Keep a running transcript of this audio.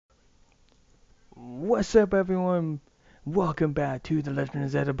What's up, everyone? Welcome back to the Legend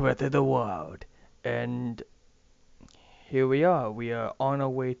of Zelda BoTw. And here we are. We are on our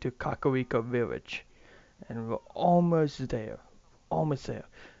way to Kakariko Village. And we're almost there. Almost there.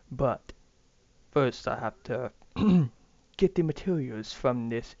 But first I have to get the materials from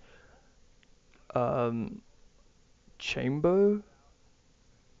this um chamber,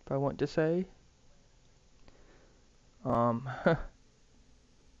 if I want to say. Um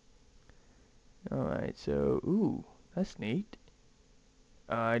Alright, so that's neat.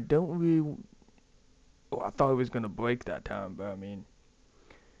 I don't really I thought it was gonna break that time, but I mean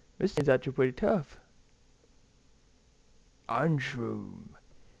this thing's actually pretty tough. Iron Shroom.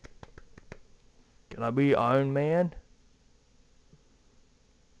 Can I be Iron Man?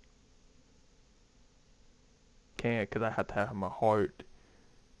 Can't, because I have to have my heart,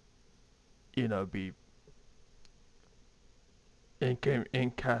 be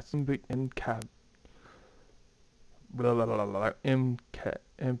incap, blah, blah, blah, blah,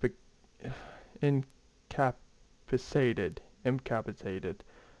 incapacitated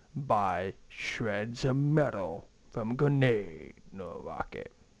by shreds of metal from a grenade, no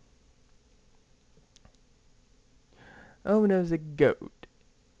rocket. Oh, there's a goat.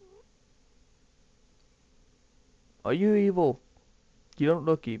 Are you evil? You don't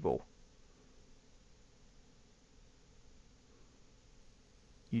look evil.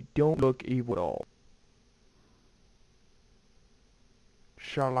 You don't look evil at all.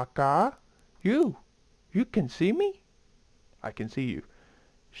 Shalaka? You can see me? I can see you.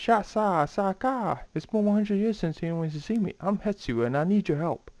 Shasa, Saka! It's been 100 years since anyone has seen me. I'm Hetsu and I need your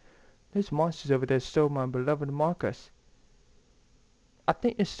help. There's monsters over there stole my beloved Marcus. I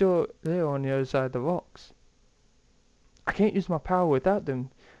think they're still there on the other side of the rocks. I can't use my power without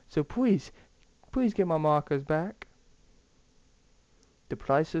them, so please get my Marcus back. The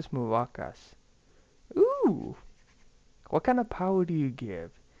priceless maracas. Ooh! What kind of power do you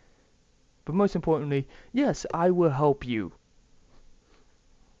give? But most importantly, yes, I will help you.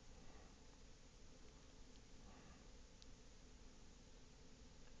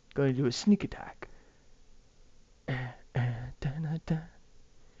 Going to do a sneak attack.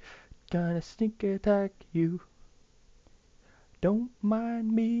 Gonna sneak attack you. Don't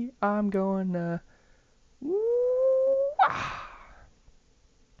mind me, I'm gonna.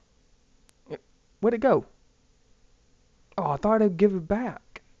 Where'd it go? Oh, I thought I'd give it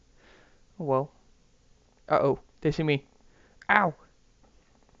back. Oh well. Uh-oh, they see me. Ow!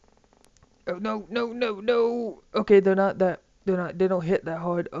 Oh no, no, no, no! Okay, they don't hit that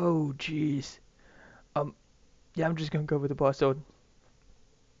hard. Oh jeez. Yeah, I'm just gonna go with the boss sword.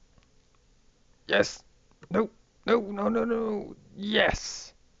 Yes! No, no, no, no, no!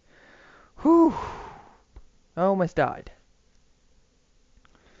 Yes! Whew! I almost died.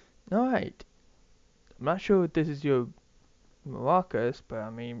 Alright. I'm not sure if this is your maracas, but I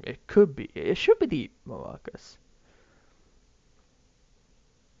mean, it could be. It should be the maracas.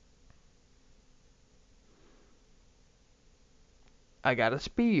 I got a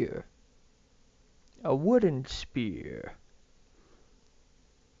spear. A wooden spear.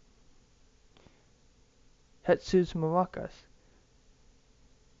 Hetsu's maracas.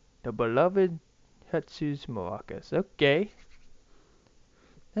 The beloved Hetsu's maracas. Okay.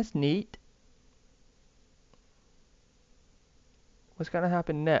 That's neat. What's gonna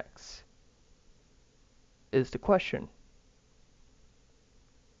happen next is the question.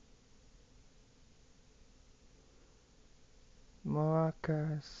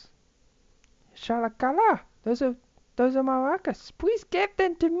 Maracas. Shalakala! Those are maracas. Please give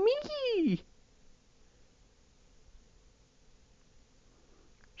them to me!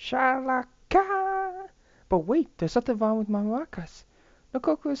 Shalaka! But wait, there's something wrong with my maracas. The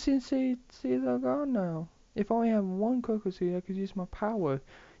Coco Sensei they're gone now. If I only have one Coco Seed, I could use my power.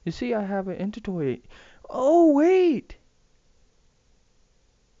 You see, I have an inventory. Oh, wait!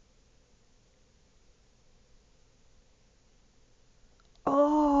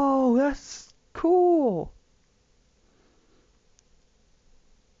 Oh, that's cool.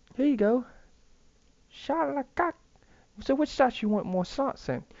 Here you go. Shalaka. So which stash you want more slots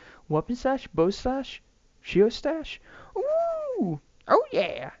in? Weapon stash, bow stash, shield stash? Ooh! Oh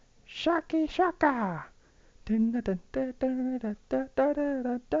yeah! Shaki shaka! Dun dun dun dun dun dun dun dun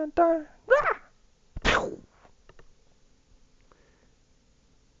dun dun dun. Ah! Pew!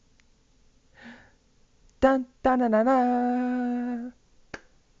 Dun dun dun dun dun.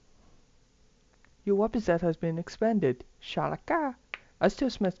 Your weapon set has been expanded. Shalaka! I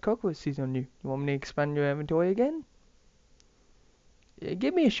still smell cocoa seeds on you. You want me to expand your inventory again? Yeah,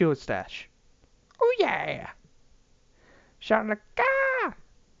 give me a shield stash. Oh yeah! Shalaka!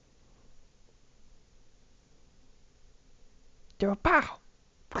 Pow!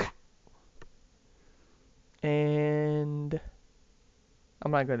 And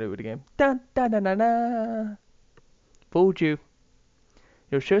I'm not gonna do it again. Dun dun dun dun dun. Fooled you.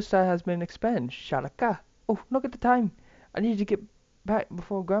 Your show star has been expunged. Shalaka. Oh, look at the time. I need to get back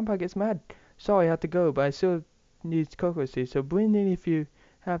before Grandpa gets mad. Sorry, I have to go, but I still need cocoa seeds, so bring in if you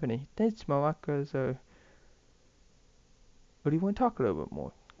have any. Thanks, maracas. What do you want to talk a little bit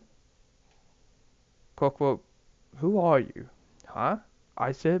more? Cockroach, who are you? Huh?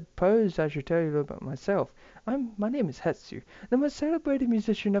 I suppose I should tell you a little about myself. My name is Hetsu, and I'm a celebrated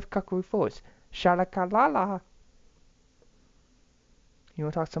musician of Kakuri Forest. Shalakalala. You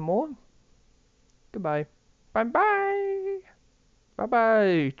want to talk some more? Goodbye. Bye-bye.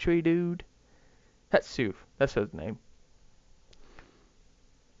 Bye-bye, tree dude. Hetsu, that's his name.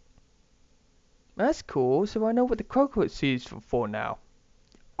 That's cool, so I know what the coconut seeds for now.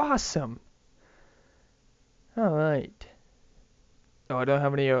 Awesome. Alright. Oh, I don't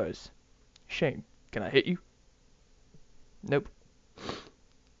have any arrows. Shame. Can I hit you? Nope.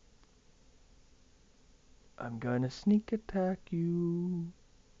 I'm gonna sneak attack you.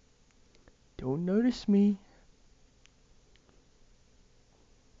 Don't notice me.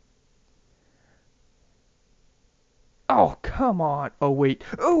 Oh, come on. Oh, wait.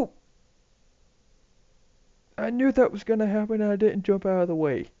 Oh! I knew that was gonna happen and I didn't jump out of the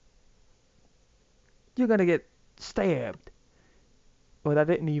way. You're gonna get stabbed. Well, I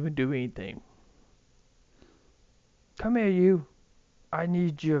didn't even do anything. Come here, you. I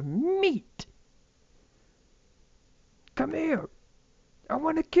need your meat. Come here. I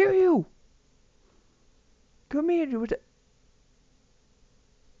want to kill you. Come here.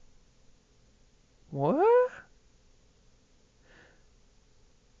 What?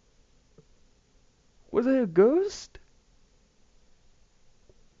 Was it a ghost?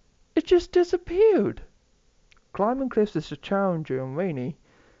 It just disappeared. Climbing cliffs is a challenger and rainy.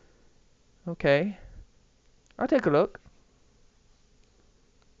 Okay. I'll take a look.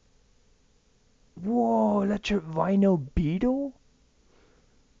 Whoa, that's your rhino beetle?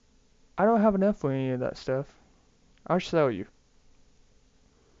 I don't have enough for any of that stuff. I'll sell you.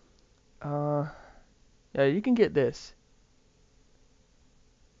 Yeah, you can get this.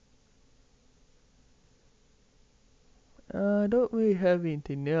 I don't really have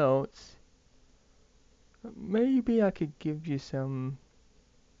anything else. Maybe I could give you some.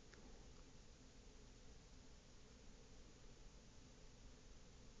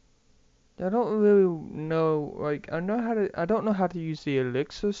 I don't really know, like, I don't know how to use the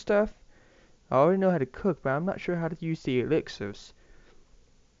elixir stuff. I already know how to cook, but I'm not sure how to use the elixirs.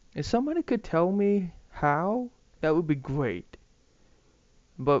 If somebody could tell me how, that would be great.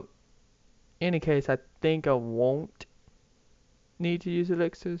 But, in any case, I think I won't need to use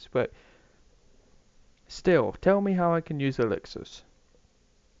elixirs, but still, tell me how I can use elixirs.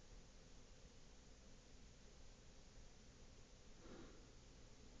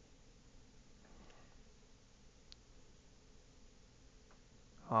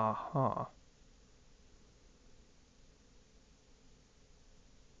 Uh-huh.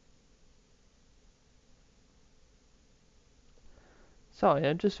 Sorry,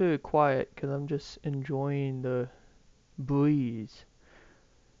 I'm just very quiet because I'm just enjoying the breeze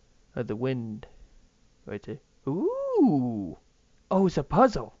of the wind right there. Ooh! Oh, it's a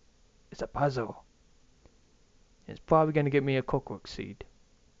puzzle! It's a puzzle. It's probably gonna get me a korok seed.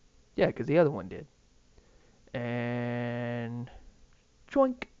 Yeah, because the other one did. And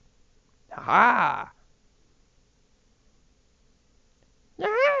joink. Ha! Yeah,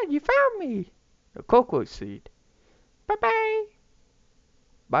 you found me. A korok seed. Bye bye.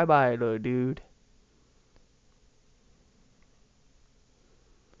 Bye bye, little dude.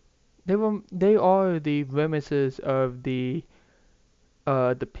 They are the reminiscences of the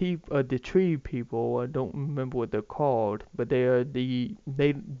tree people. I don't remember what they're called, but they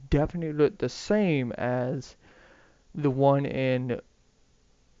definitely look the same as the one in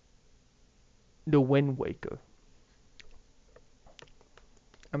the Wind Waker.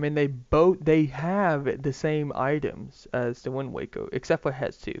 I mean, they have the same items as the Wind Waker, except for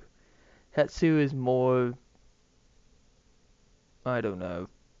Hetsu. Hetsu is more, I don't know,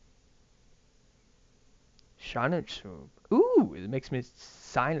 silent. Ooh, it makes me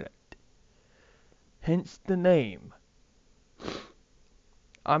silent. Hence the name.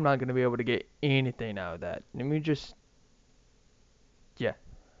 I'm not gonna be able to get anything out of that. Let me just, yeah,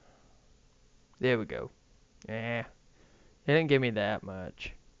 there we go. Yeah, it didn't give me that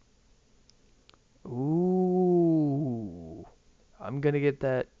much. Ooh, I'm gonna get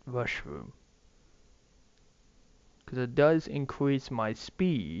that mushroom. Because it does increase my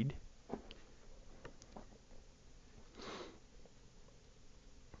speed.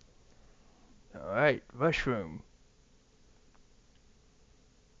 Alright, mushroom.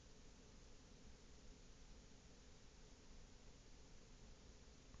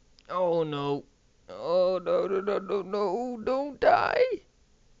 Oh no. Oh no, no, no, no, no, don't die.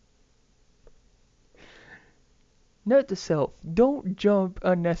 Note to self, don't jump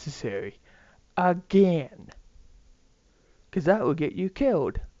unnecessary. Again. Cause that will get you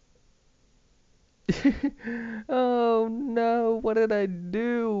killed. Oh no, what did I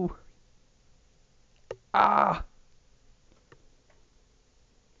do? Ah!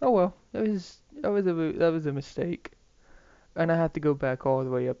 Oh well, that was a mistake. And I have to go back all the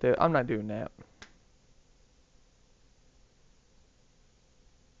way up there. I'm not doing that.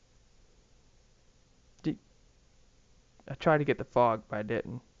 I tried to get the fog, but I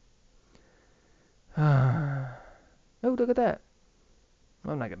didn't. Oh, look at that.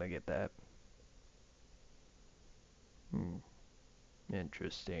 I'm not gonna get that. Hmm.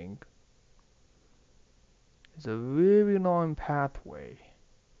 Interesting. It's a really long pathway.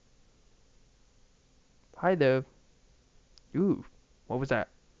 Hi there. Ooh, what was that?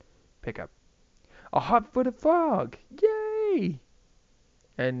 Pick up. A hot-footed frog! Yay!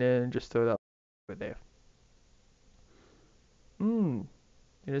 And then just throw that over there. Mmm,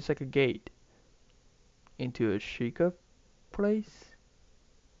 it looks like a gate into a Sheikah place.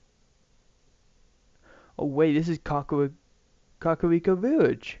 Oh wait, this is Kakariko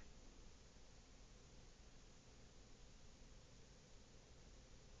Village.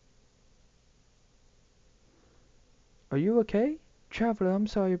 Are you okay? Traveler, I'm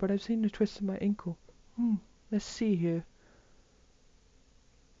sorry, but I've seen a twist in my ankle. Hmm, let's see here.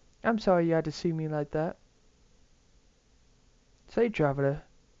 I'm sorry you had to see me like that. Say, traveler,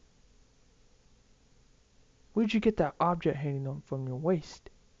 where'd you get that object hanging on from your waist?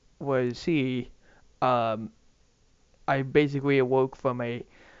 Well, see, um, I basically awoke from a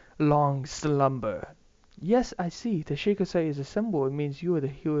long slumber. Yes, I see. The Shikosei is a symbol. It means you are the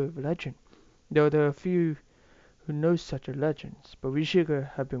hero of legend. Though there are few who know such a legends, but we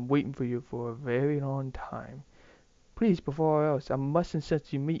Shika have been waiting for you for a very long time. Please, before else, I must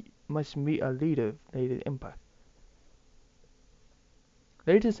insist you must meet our leader, Lady Impa.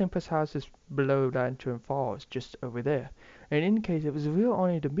 Lady Impa's house is below Lantern Falls, just over there. And in any case, it was a real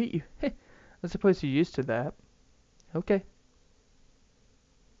honor to meet you. I suppose you're used to that. Okay.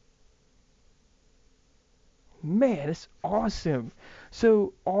 Man, it's awesome.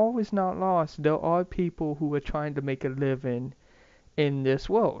 So all is not lost. There are people who are trying to make a living in this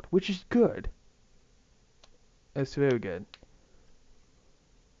world, which is good. It's very good.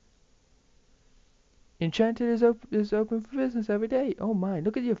 Enchanted is open for business every day. Oh my,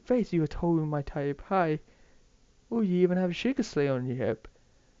 look at your face. You are totally my type. Hi. Oh, you even have a sugar sleigh on your hip.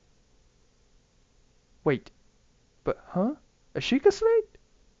 Wait, but huh? A sugar sleigh?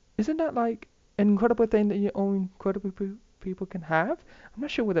 Isn't that like an incredible thing that you only incredible people can have? I'm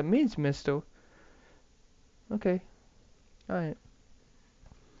not sure what that means, mister. Okay, alright.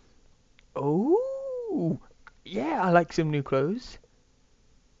 Oh, yeah, I like some new clothes.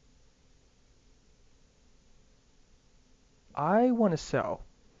 I want to sell.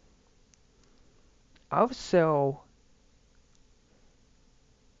 I'll sell.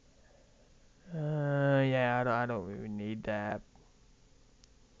 Yeah, I don't really need that.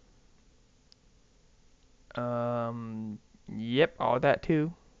 Yep, all that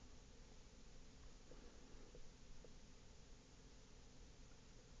too.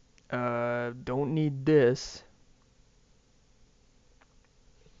 Don't need this.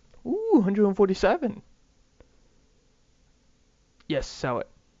 Ooh, 147. Yes, sell it.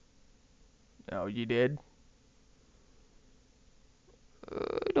 Oh, you did?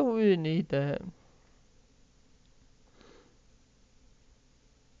 I don't really need that.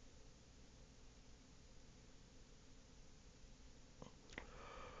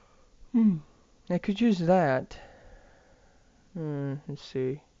 Hmm, I could use that. Let's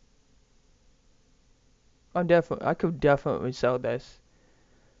see. I could definitely sell this.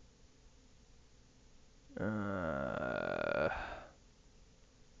 Uh,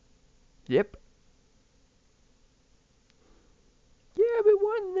 yep. Yeah, I've been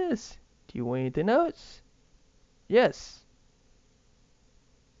wanting this. Do you want anything else? Yes.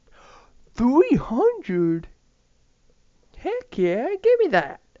 300? Heck yeah, give me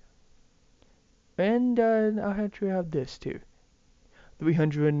that. And I'll have to have this too.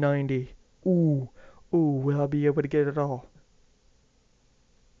 390. Ooh, ooh, will I be able to get it all?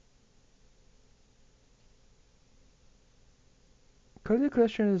 Color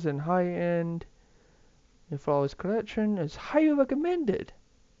collection is in high end. Your flawless collection is highly recommended.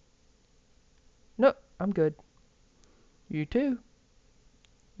 Nope, I'm good. You too?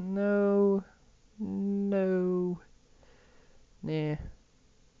 No. No. Nah.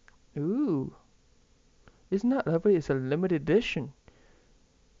 Ooh. Isn't that lovely? It's a limited edition.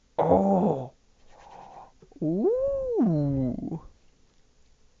 Oh. Ooh.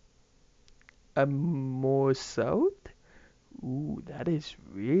 A more south? Ooh, that is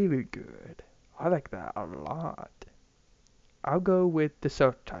really good. I like that a lot. I'll go with the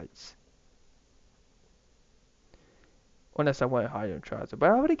soft tights. Unless I want higher trouser,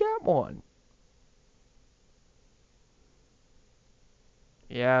 but I already got one.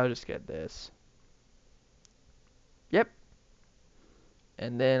 Yeah, I'll just get this. Yep.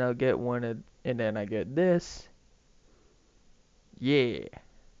 And then I'll get and then I get this. Yeah.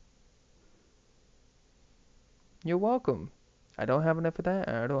 You're welcome. I don't have enough of that,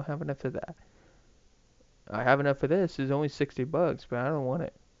 and I don't have enough of that. I have enough for this. It's only 60 bucks, but I don't want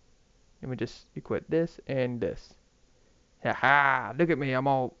it. Let me just equip this and this. Haha, look at me. I'm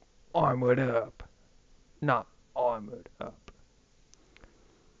all armored up. Not armored up.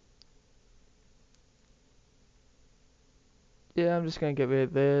 Yeah, I'm just gonna get rid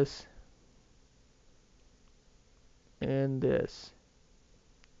of this and this.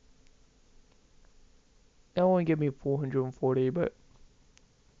 That only give me 440, but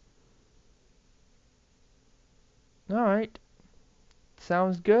alright.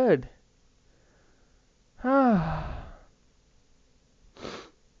 Sounds good. Ah.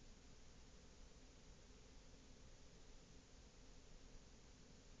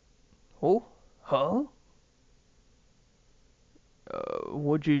 Oh? Huh?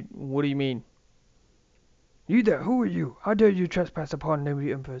 What do you mean? You there, who are you? How dare you trespass upon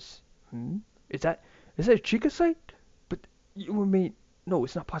the Empress? Hmm? Is that, is that a Chica site? But you and me, no,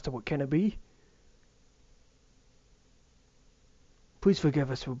 it's not possible, can it be? Please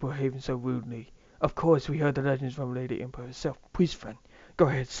forgive us for behaving so rudely. Of course, we heard the legends from Lady Emperor herself. Please, friend, go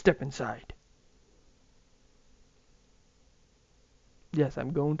ahead, step inside. Yes,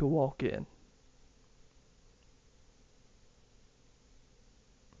 I'm going to walk in.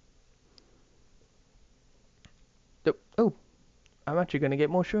 Oh, I'm actually gonna get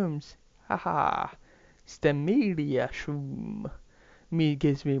more shrooms. Haha. Stemilia shroom. Me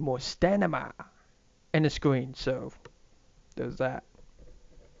gives me more stamina. And a screen, so there's that.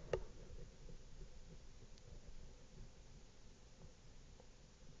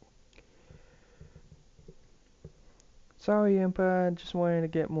 Sorry, Impa, I just wanted to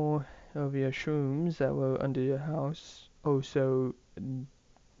get more of your shrooms that were under your house. Also,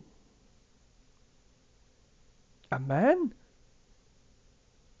 a man?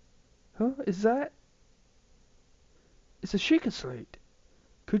 Huh? Is that? It's a Sheikah slate.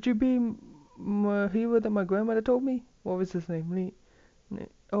 Could you be my hero that my grandmother told me? What was his name?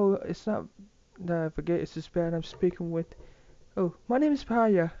 Oh, it's not that I forget. It's just bad. I'm speaking with. Oh, my name is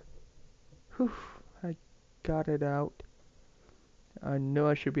Paya. Whew, I got it out. I know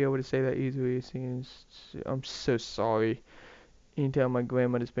I should be able to say that easily. Since I'm so sorry. Anytime my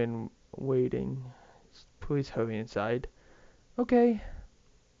grandmother's been waiting. Please hurry inside. Okay.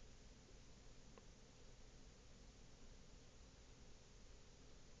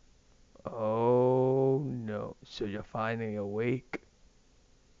 Oh no. So you're finally awake.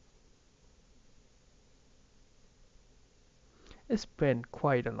 It's been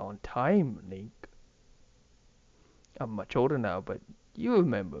quite a long time, Link. I'm much older now, but you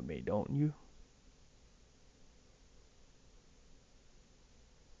remember me, don't you?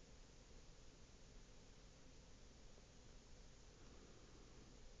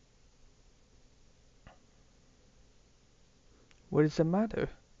 What is the matter?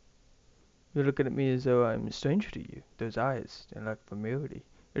 You're looking at me as though I'm a stranger to you. Those eyes, they lack familiarity.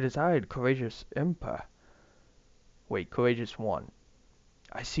 It is I, the courageous impa. Wait, courageous one.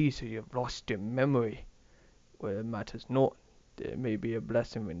 I see, so you have lost your memory. Well, it matters not. There may be a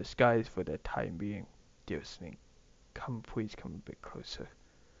blessing in disguise for the time being. Dearest Link, come, please come a bit closer.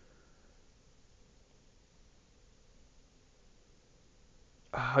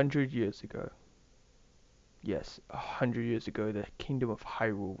 100 years ago. Yes, 100 years ago, the kingdom of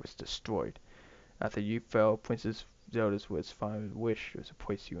Hyrule was destroyed. After you fell, Princess Zelda's final wish was to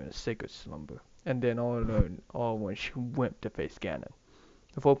place you in a sacred slumber. And then all alone, all when she went to face Ganon.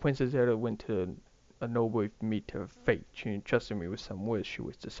 Before Princess Zelda went to a noble meet her fate, she entrusted me with some words she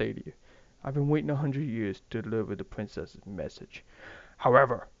wished to say to you. I've been waiting 100 years to deliver the princess's message.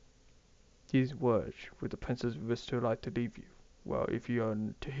 However, these words, would the princess risk her life to leave you? Well, if you are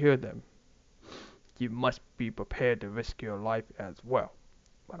to hear them, you must be prepared to risk your life as well.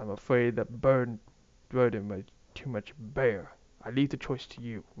 But I'm afraid that burden may too much bear. I leave the choice to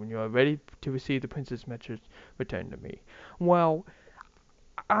you. When you are ready to receive the princess' message, return to me. Well,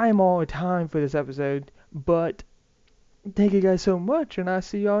 I'm all the time for this episode, but thank you guys so much, and I'll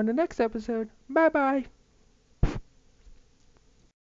see y'all in the next episode. Bye bye.